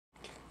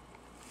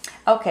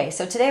Okay,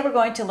 so today we're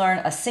going to learn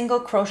a single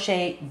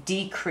crochet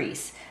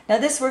decrease. Now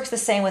this works the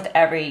same with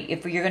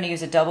if you're going to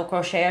use a double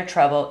crochet or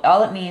treble,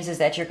 all it means is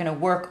that you're going to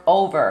work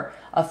over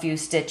a few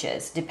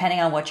stitches depending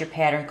on what your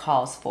pattern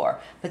calls for.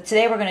 But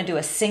today we're going to do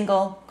a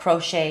single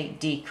crochet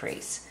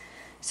decrease.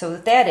 So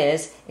what that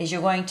is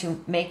you're going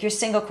to make your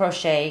single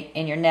crochet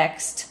in your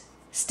next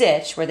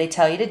stitch where they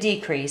tell you to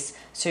decrease.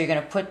 So you're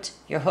going to put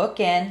your hook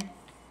in,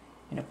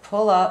 you're going to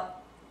pull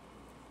up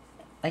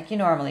like you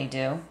normally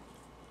do.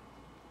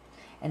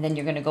 And then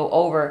you're going to go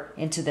over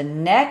into the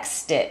next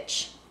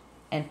stitch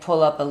and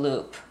pull up a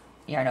loop,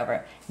 yarn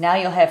over. Now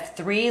you'll have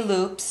 3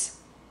 loops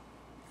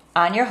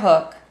on your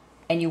hook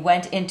and you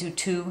went into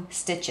 2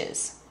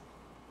 stitches.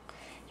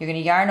 You're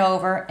going to yarn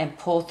over and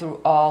pull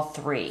through all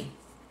 3.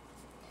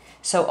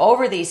 So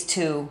over these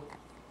 2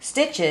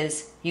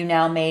 stitches, you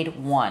now made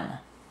 1.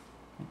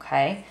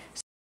 Okay?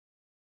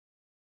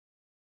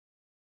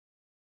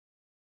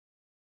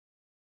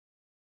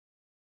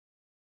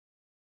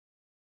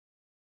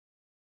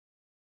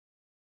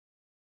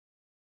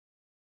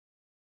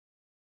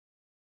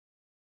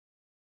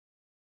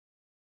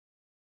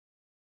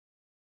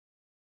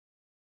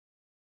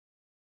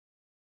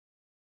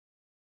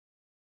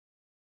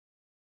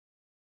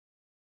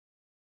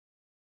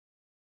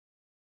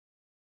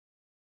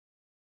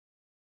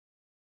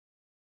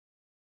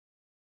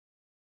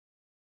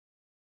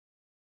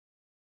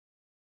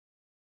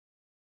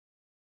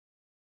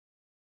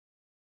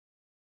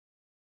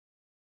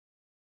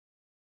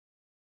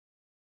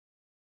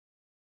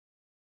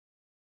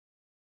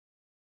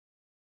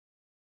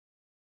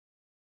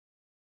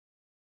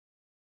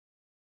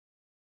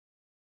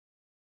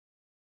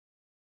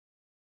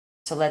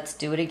 So let's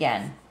do it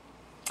again.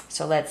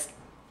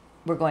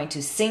 We're going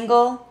to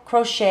single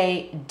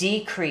crochet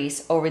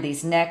decrease over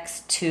these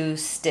next 2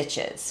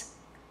 stitches.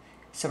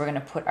 So we're going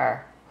to put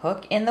our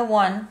hook in the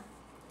one,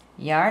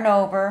 yarn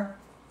over,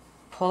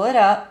 pull it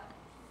up.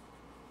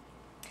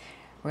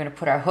 We're going to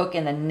put our hook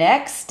in the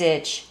next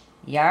stitch,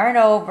 yarn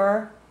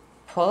over,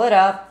 pull it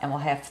up, and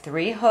we'll have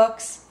 3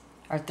 hooks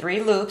or 3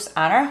 loops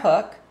on our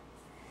hook.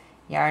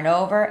 Yarn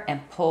over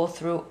and pull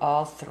through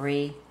all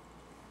 3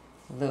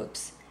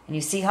 loops. And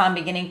you see how I'm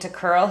beginning to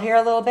curl here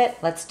a little bit?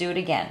 Let's do it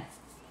again.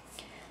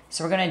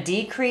 So we're going to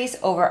decrease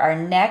over our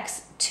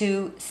next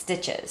 2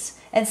 stitches.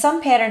 And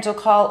some patterns will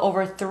call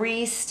over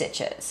 3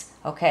 stitches.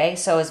 Okay,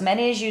 so as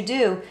many as you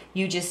do,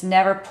 you just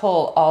never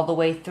pull all the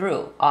way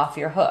through off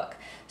your hook.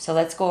 So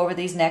let's go over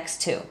these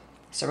next 2.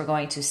 So we're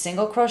going to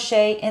single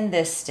crochet in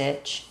this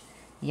stitch,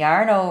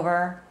 yarn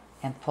over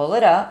and pull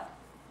it up.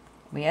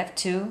 We have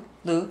 2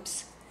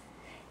 loops.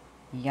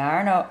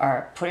 Yarn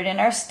or put it in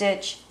our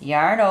stitch,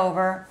 yarn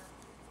over,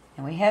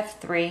 and we have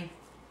 3.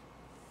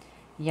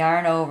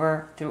 Yarn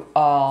over through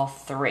all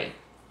 3.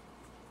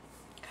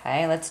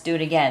 Okay, let's do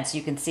it again so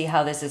you can see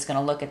how this is going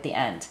to look at the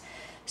end.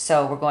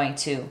 So we're going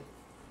to,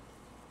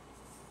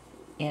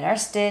 in our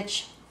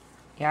stitch,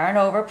 yarn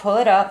over, pull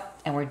it up,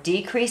 and we're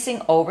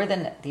decreasing over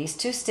these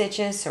 2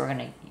 stitches. So we're going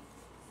to,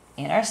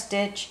 in our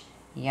stitch,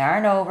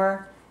 yarn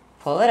over,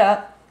 pull it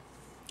up,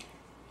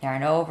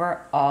 yarn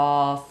over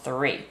all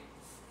 3.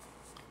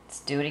 Let's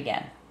do it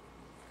again.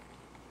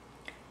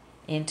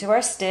 Into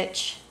our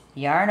stitch,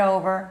 yarn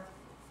over,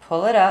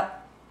 pull it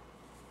up,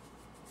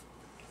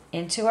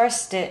 into our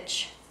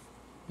stitch,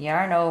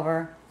 yarn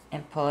over,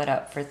 and pull it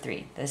up for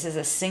 3. This is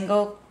a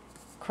single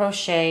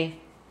crochet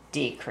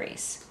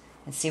decrease.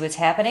 And see what's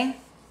happening?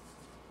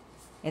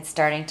 It's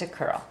starting to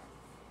curl.